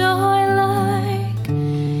and joy like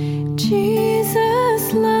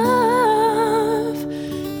Jesus' love.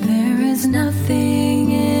 There is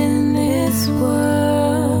nothing in this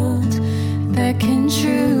world that can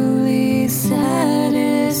truly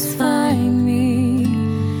satisfy me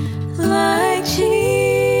like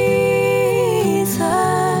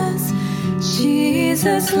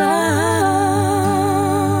Jesus' love.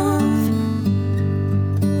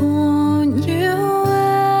 Won't you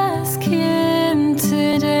ask him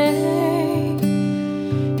today?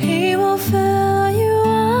 He will fill you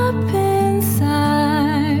up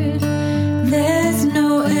inside. There's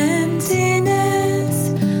no emptiness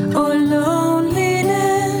or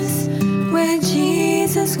loneliness where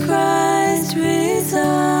Jesus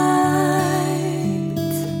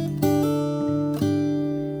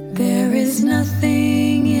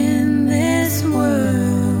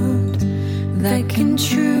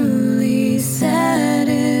truly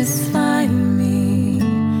satisfy me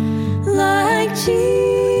like Jesus,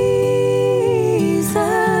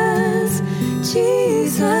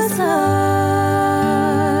 Jesus love.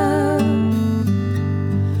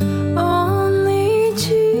 Only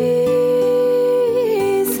Jesus,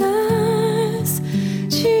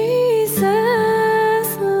 Jesus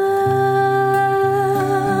love.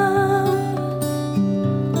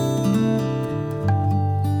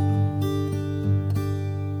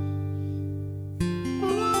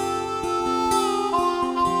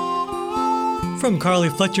 From Carly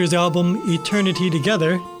Fletcher's album Eternity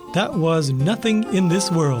Together, that was Nothing in This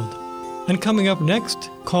World. And coming up next,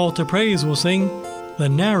 Call to Praise will sing The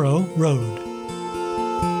Narrow Road.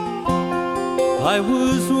 I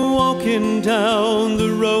was walking down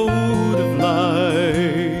the road of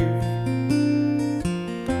life,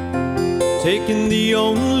 taking the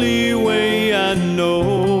only way I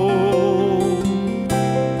know,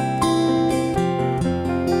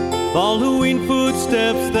 following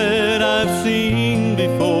footsteps that I've seen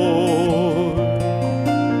before,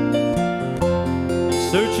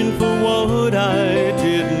 searching for what I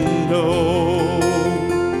didn't know.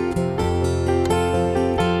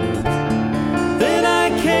 Then I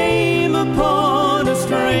came upon a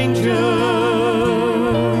stranger,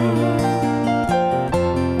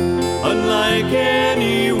 unlike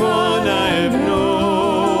anyone I've known.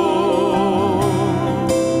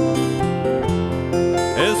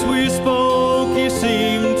 As we spoke, he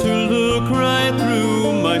seemed to look right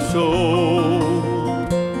through my soul.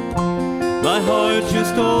 My heart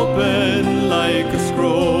just opened like a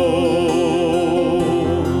scroll.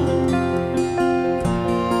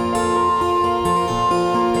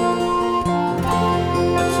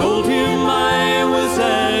 I told him I was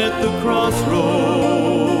at the crossroads.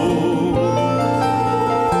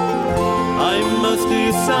 I must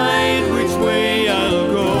decide which way I'll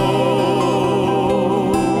go.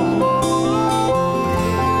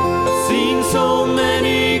 I've seen so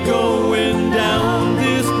many going down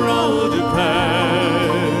this broad path.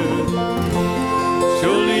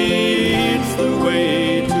 Surely it's the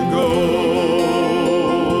way to go.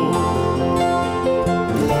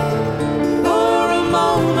 For a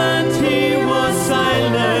moment he was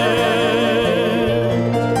silent.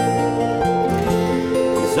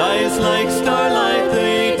 His eyes like starlight,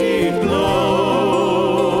 they did glow.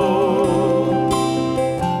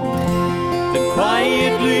 Then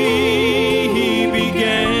quietly he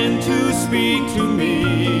began to speak to me.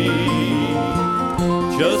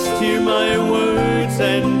 Just hear my words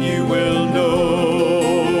and you will know.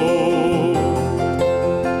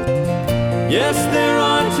 Yes, there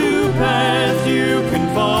are two paths you can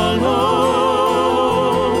follow.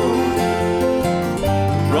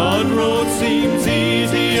 Broad road seems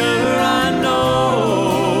easier, I know.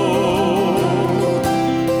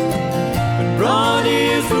 But broad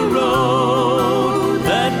is the road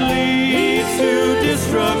that leads to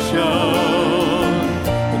destruction.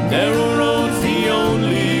 The narrow road's the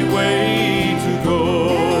only way to go.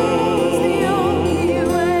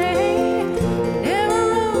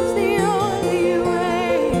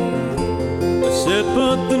 I said,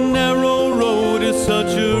 but the narrow road is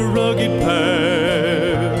such a rugged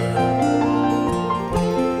path,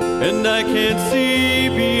 and I can't see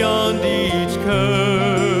beyond each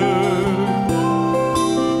curve.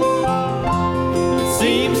 It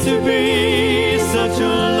seems to be such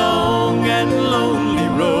a long and lonely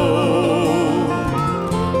road.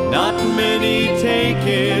 Not many take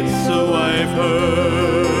it, so I've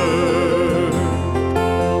heard.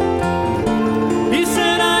 He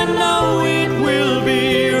said, I know it will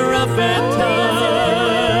be rough at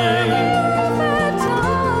times,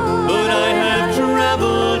 but I have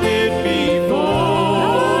traveled it before.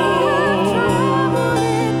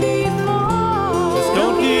 Just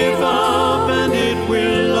don't give up and it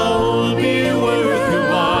will all be worth your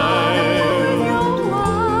while.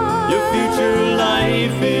 Your future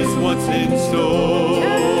life is what's in store.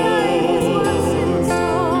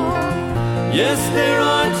 Yes, there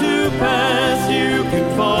are two paths you can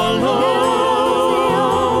follow.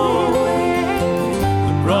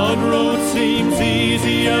 The broad road seems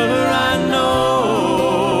easier, I know.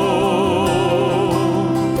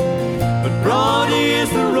 But broad is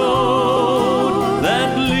the road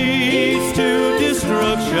that leads to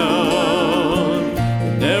destruction.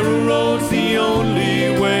 The narrow road's the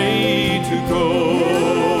only way to go.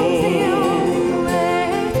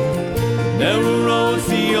 Narrow road's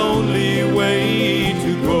the only way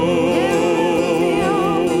to go.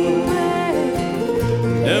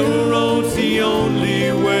 Narrow road's the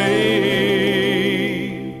only way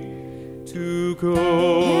to go.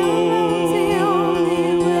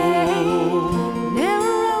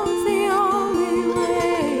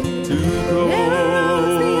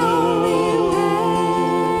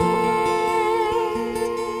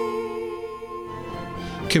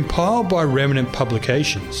 Compiled by Remnant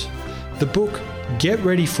Publications, the book Get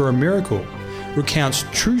Ready for a Miracle recounts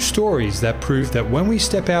true stories that prove that when we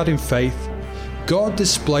step out in faith, God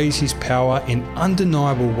displays His power in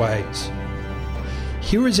undeniable ways.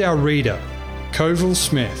 Here is our reader, Coville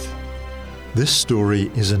Smith. This story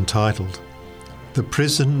is entitled, The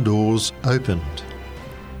Prison Doors Opened.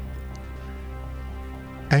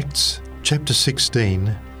 Acts chapter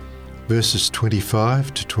 16, verses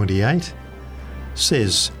 25 to 28,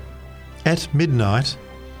 says, At midnight,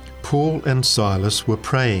 Paul and Silas were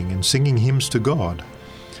praying and singing hymns to God,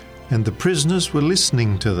 and the prisoners were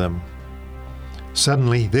listening to them.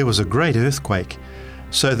 Suddenly there was a great earthquake,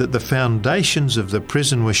 so that the foundations of the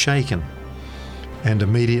prison were shaken, and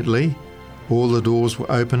immediately all the doors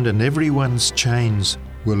were opened and everyone's chains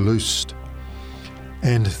were loosed.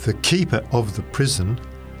 And the keeper of the prison,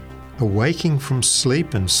 awaking from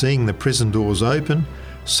sleep and seeing the prison doors open,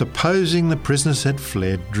 supposing the prisoners had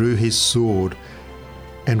fled, drew his sword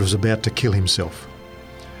and was about to kill himself.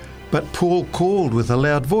 But Paul called with a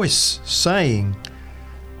loud voice, saying,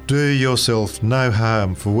 Do yourself no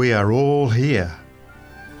harm, for we are all here.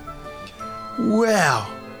 Wow!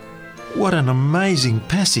 What an amazing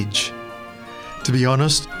passage! To be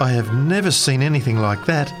honest, I have never seen anything like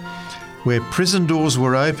that, where prison doors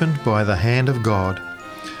were opened by the hand of God.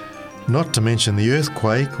 Not to mention the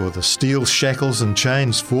earthquake or the steel shackles and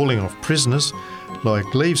chains falling off prisoners,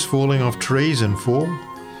 like leaves falling off trees in fall.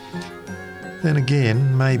 Then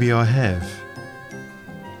again, maybe I have.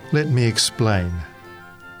 Let me explain.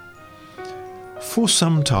 For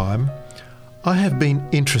some time, I have been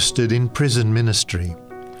interested in prison ministry.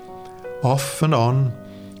 Off and on,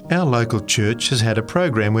 our local church has had a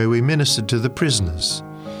program where we ministered to the prisoners.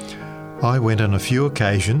 I went on a few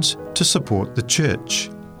occasions to support the church.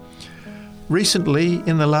 Recently,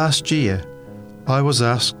 in the last year, I was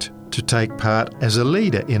asked to take part as a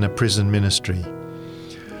leader in a prison ministry.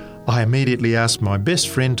 I immediately asked my best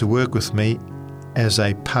friend to work with me as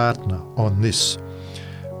a partner on this.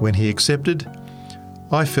 When he accepted,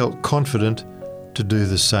 I felt confident to do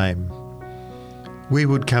the same. We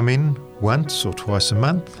would come in once or twice a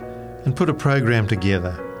month and put a program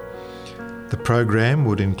together. The program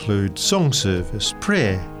would include song service,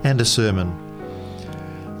 prayer and a sermon.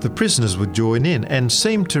 The prisoners would join in and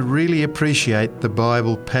seemed to really appreciate the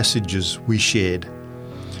Bible passages we shared.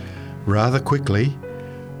 Rather quickly,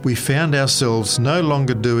 we found ourselves no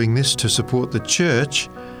longer doing this to support the church,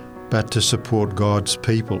 but to support God's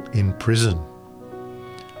people in prison.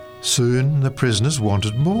 Soon the prisoners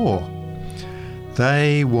wanted more.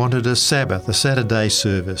 They wanted a Sabbath, a Saturday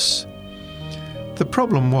service. The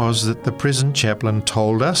problem was that the prison chaplain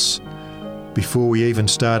told us, before we even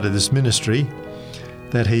started this ministry,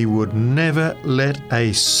 that he would never let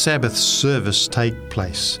a Sabbath service take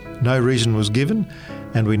place. No reason was given,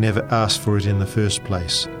 and we never asked for it in the first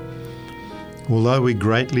place. Although we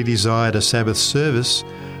greatly desired a Sabbath service,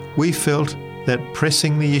 we felt that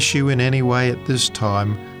pressing the issue in any way at this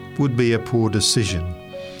time would be a poor decision,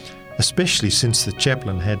 especially since the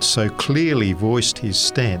chaplain had so clearly voiced his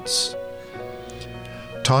stance.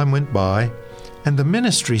 Time went by, and the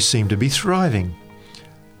ministry seemed to be thriving.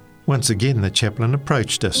 Once again the chaplain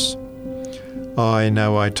approached us. I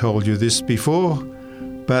know I told you this before,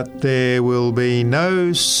 but there will be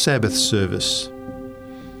no Sabbath service.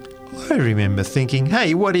 I remember thinking,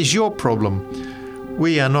 hey, what is your problem?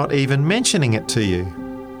 We are not even mentioning it to you.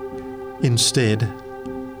 Instead,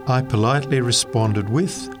 I politely responded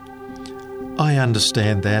with, I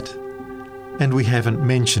understand that, and we haven't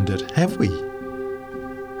mentioned it, have we?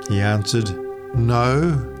 He answered,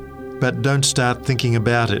 No, but don't start thinking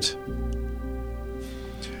about it.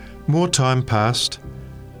 More time passed,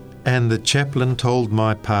 and the chaplain told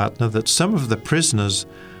my partner that some of the prisoners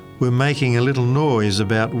were making a little noise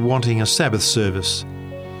about wanting a Sabbath service.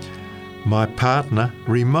 My partner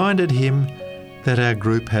reminded him that our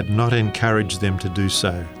group had not encouraged them to do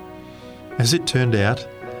so. As it turned out,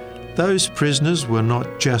 those prisoners were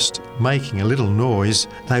not just making a little noise,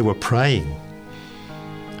 they were praying.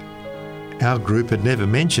 Our group had never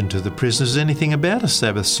mentioned to the prisoners anything about a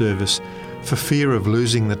Sabbath service for fear of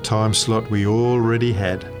losing the time slot we already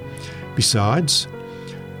had. Besides,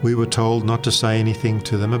 we were told not to say anything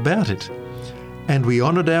to them about it, and we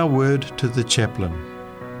honoured our word to the chaplain.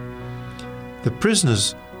 The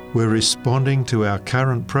prisoners were responding to our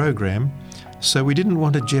current program, so we didn't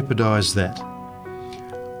want to jeopardise that.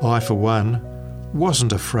 I, for one,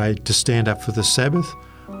 wasn't afraid to stand up for the Sabbath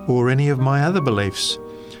or any of my other beliefs,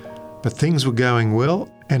 but things were going well,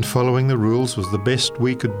 and following the rules was the best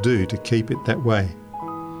we could do to keep it that way.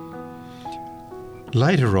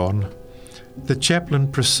 Later on, the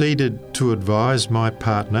chaplain proceeded to advise my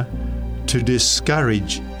partner to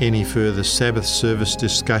discourage any further Sabbath service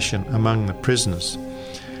discussion among the prisoners.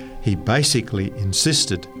 He basically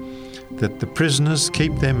insisted that the prisoners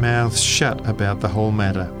keep their mouths shut about the whole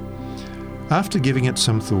matter. After giving it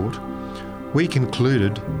some thought, we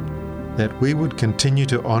concluded that we would continue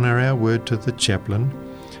to honour our word to the chaplain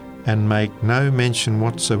and make no mention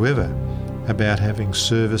whatsoever about having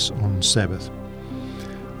service on Sabbath.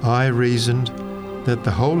 I reasoned that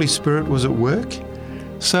the Holy Spirit was at work,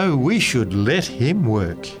 so we should let him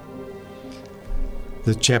work.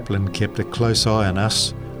 The chaplain kept a close eye on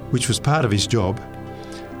us, which was part of his job,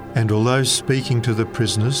 and although speaking to the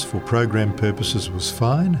prisoners for program purposes was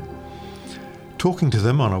fine, talking to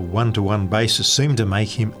them on a one-to-one basis seemed to make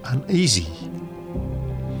him uneasy.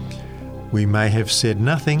 We may have said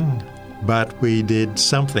nothing, but we did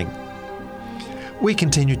something. We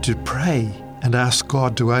continued to pray and ask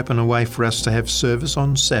God to open a way for us to have service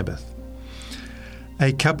on Sabbath.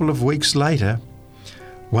 A couple of weeks later,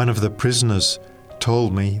 one of the prisoners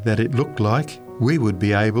told me that it looked like we would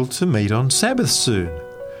be able to meet on Sabbath soon.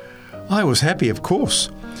 I was happy, of course,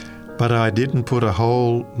 but I didn't put a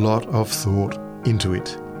whole lot of thought into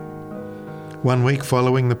it. 1 week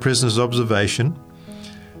following the prisoner's observation,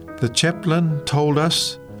 the chaplain told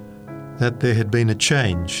us that there had been a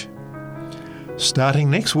change. Starting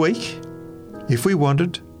next week, if we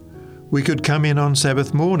wanted, we could come in on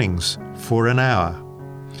Sabbath mornings for an hour.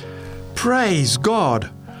 Praise God!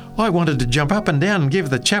 I wanted to jump up and down and give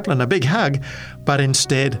the chaplain a big hug, but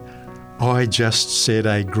instead I just said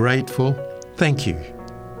a grateful thank you.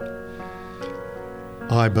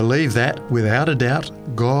 I believe that, without a doubt,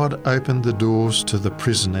 God opened the doors to the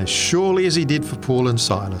prison as surely as he did for Paul and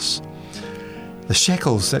Silas. The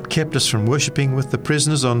shackles that kept us from worshipping with the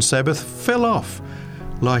prisoners on Sabbath fell off,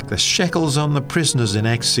 like the shackles on the prisoners in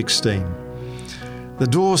Acts 16. The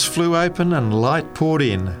doors flew open and light poured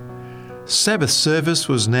in. Sabbath service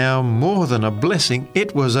was now more than a blessing,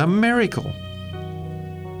 it was a miracle.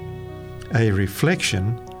 A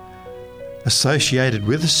reflection associated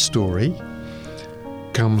with this story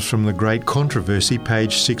comes from the Great Controversy,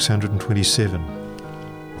 page 627.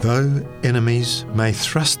 Though enemies may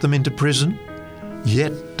thrust them into prison,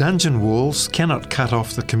 yet dungeon walls cannot cut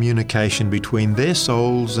off the communication between their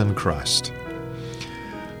souls and Christ.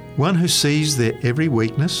 One who sees their every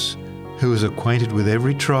weakness, who is acquainted with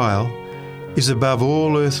every trial, is above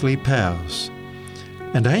all earthly powers,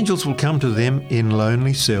 and angels will come to them in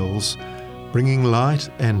lonely cells, bringing light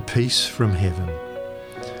and peace from heaven.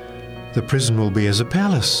 The prison will be as a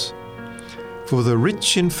palace, for the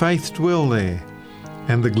rich in faith dwell there,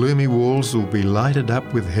 and the gloomy walls will be lighted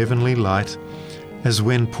up with heavenly light, as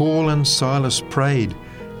when Paul and Silas prayed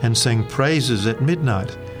and sang praises at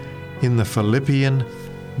midnight in the Philippian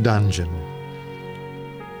dungeon.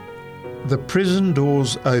 The Prison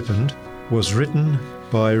Doors Opened was written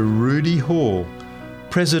by Rudy Hall,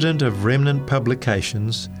 president of Remnant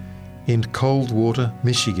Publications in Coldwater,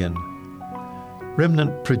 Michigan.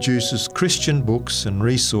 Remnant produces Christian books and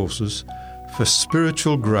resources for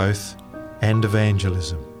spiritual growth and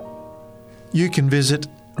evangelism. You can visit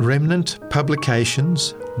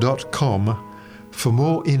remnantpublications.com for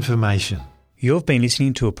more information. You've been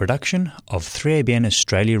listening to a production of 3ABN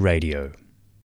Australia Radio.